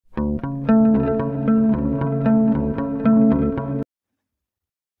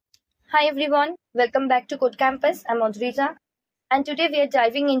Hi everyone, welcome back to Code Campus. I'm Audrita, and today we are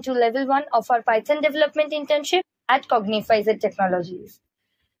diving into level 1 of our Python development internship at Cognifyz Technologies.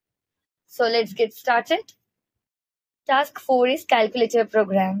 So let's get started. Task 4 is calculator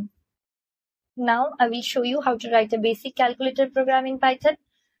program. Now I will show you how to write a basic calculator program in Python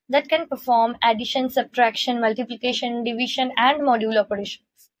that can perform addition, subtraction, multiplication, division, and module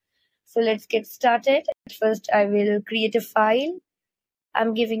operations. So let's get started. First, I will create a file.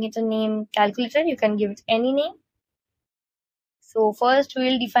 I'm giving it a name calculator. You can give it any name. So first we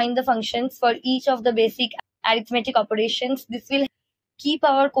will define the functions for each of the basic arithmetic operations. This will keep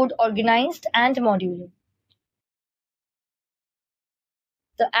our code organized and modular.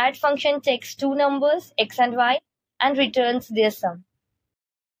 The add function takes two numbers, x and y, and returns their sum.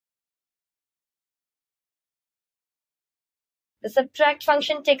 The subtract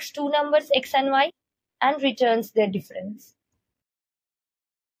function takes two numbers, x and y, and returns their difference.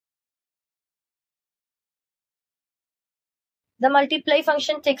 The multiply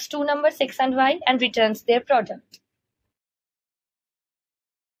function takes two numbers, x and y, and returns their product.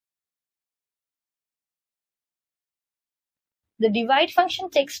 The divide function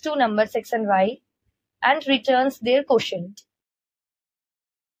takes two numbers, x and y, and returns their quotient.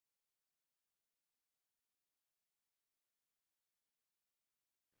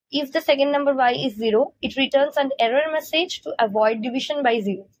 If the second number y is 0, it returns an error message to avoid division by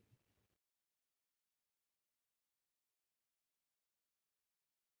 0.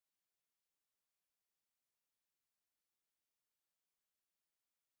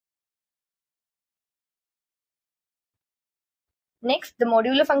 Next, the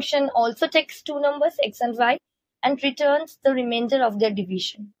modulo function also takes two numbers, x and y, and returns the remainder of their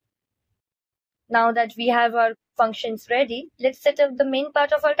division. Now that we have our functions ready, let's set up the main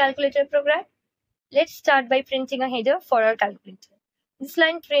part of our calculator program. Let's start by printing a header for our calculator. This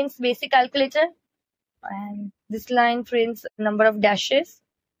line prints basic calculator, and this line prints a number of dashes,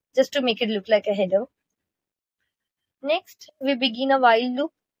 just to make it look like a header. Next, we begin a while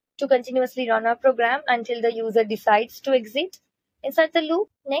loop to continuously run our program until the user decides to exit. Inside the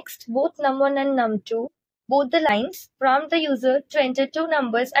loop, next, both num1 and num2, both the lines, prompt the user to enter two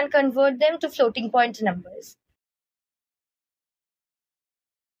numbers and convert them to floating point numbers.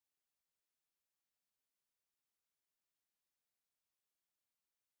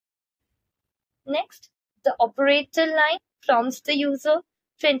 Next, the operator line prompts the user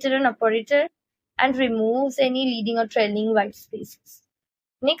to enter an operator and removes any leading or trailing white spaces.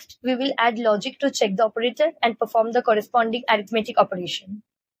 Next, we will add logic to check the operator and perform the corresponding arithmetic operation.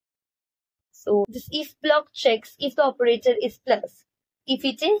 So this if block checks if the operator is plus. If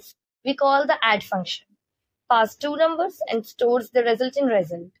it is, we call the add function. Pass two numbers and stores the result in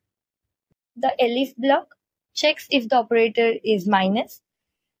result. The elif block checks if the operator is minus.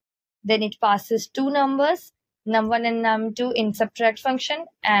 Then it passes two numbers, num1 and num2 in subtract function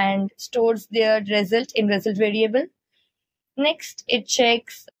and stores their result in result variable. Next, it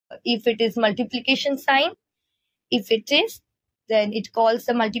checks if it is multiplication sign. If it is, then it calls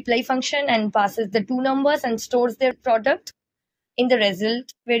the multiply function and passes the two numbers and stores their product in the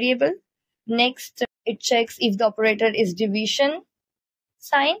result variable. Next, it checks if the operator is division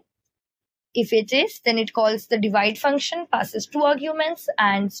sign. If it is, then it calls the divide function, passes two arguments,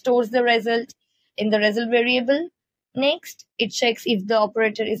 and stores the result in the result variable. Next, it checks if the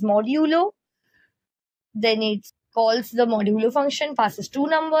operator is modulo. Then it calls the modulo function, passes two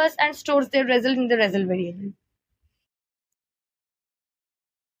numbers, and stores their result in the result variable.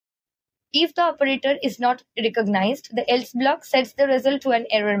 If the operator is not recognized, the else block sets the result to an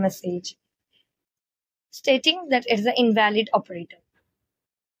error message, stating that it is an invalid operator.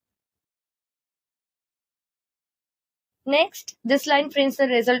 Next, this line prints the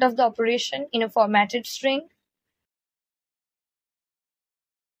result of the operation in a formatted string.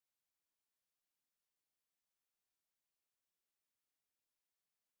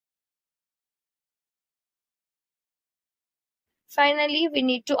 Finally, we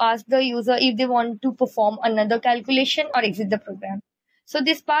need to ask the user if they want to perform another calculation or exit the program. So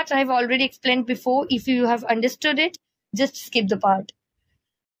this part I have already explained before. If you have understood it, just skip the part.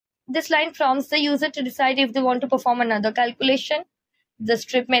 This line prompts the user to decide if they want to perform another calculation. The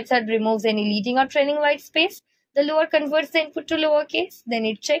strip method removes any leading or trailing white space. The lower converts the input to lowercase. Then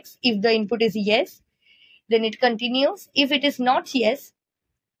it checks if the input is yes. Then it continues. If it is not yes,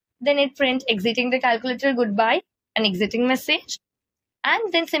 then it prints exiting the calculator goodbye, an exiting message,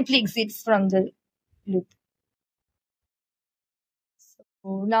 and then simply exits from the loop.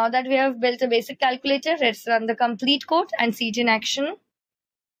 So now that we have built a basic calculator, let's run the complete code and see it in action.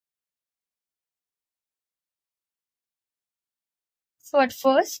 So at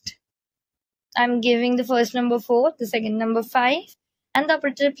first, I'm giving the first number 4, the second number 5, and the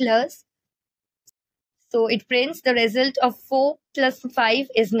operator plus. So it prints the result of 4 plus 5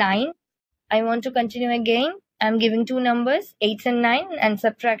 is 9. I want to continue again. I'm giving two numbers, 8 and 9, and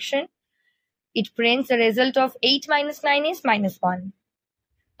subtraction. It prints the result of 8 minus 9 is minus 1.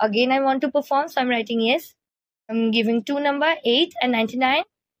 Again, I want to perform, so I'm writing yes. I'm giving two number, 8 and 99.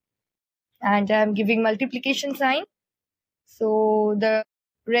 And I'm giving multiplication sign. So the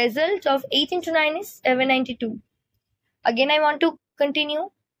result of 8 into 9 is 792. Again, I want to continue.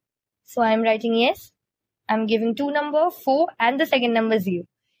 So I'm writing yes. I'm giving two number, 4, and the second number 0.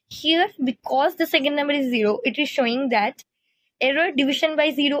 Here, because the second number is 0, it is showing that error division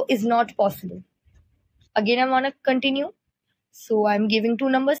by 0 is not possible. Again, I want to continue. So I'm giving two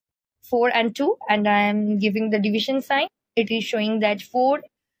numbers, 4 and 2, and I'm giving the division sign. It is showing that 4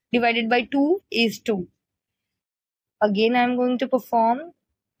 divided by 2 is 2. Again, I'm going to perform.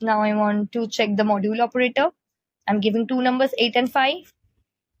 Now I want to check the module operator. I'm giving two numbers, 8 and 5.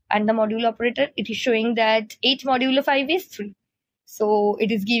 And the module operator, it is showing that 8 modulo 5 is 3. So it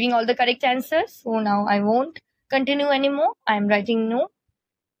is giving all the correct answers. So now I won't continue anymore. I'm writing no.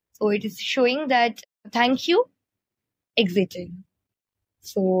 So it is showing that thank you, exited.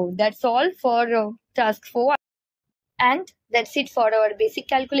 So that's all for task 4. And that's it for our basic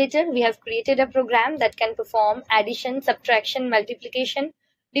calculator. We have created a program that can perform addition, subtraction, multiplication,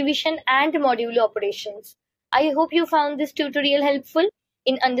 division, and modulo operations. I hope you found this tutorial helpful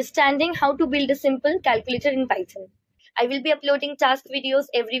in understanding how to build a simple calculator in Python. I will be uploading task videos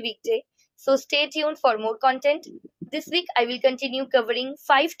every weekday, so stay tuned for more content. This week, I will continue covering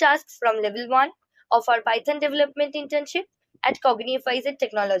 5 tasks from level 1 of our Python development internship at Cognifyz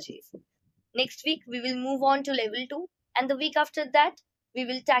Technologies. Next week, we will move on to level 2, and the week after that, we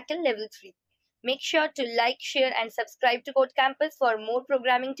will tackle level 3. Make sure to like, share, and subscribe to Code Campus for more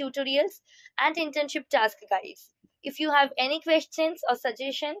programming tutorials and internship task guides. If you have any questions or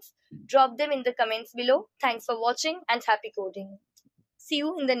suggestions, drop them in the comments below. Thanks for watching and happy coding. See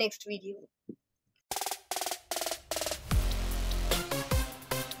you in the next video.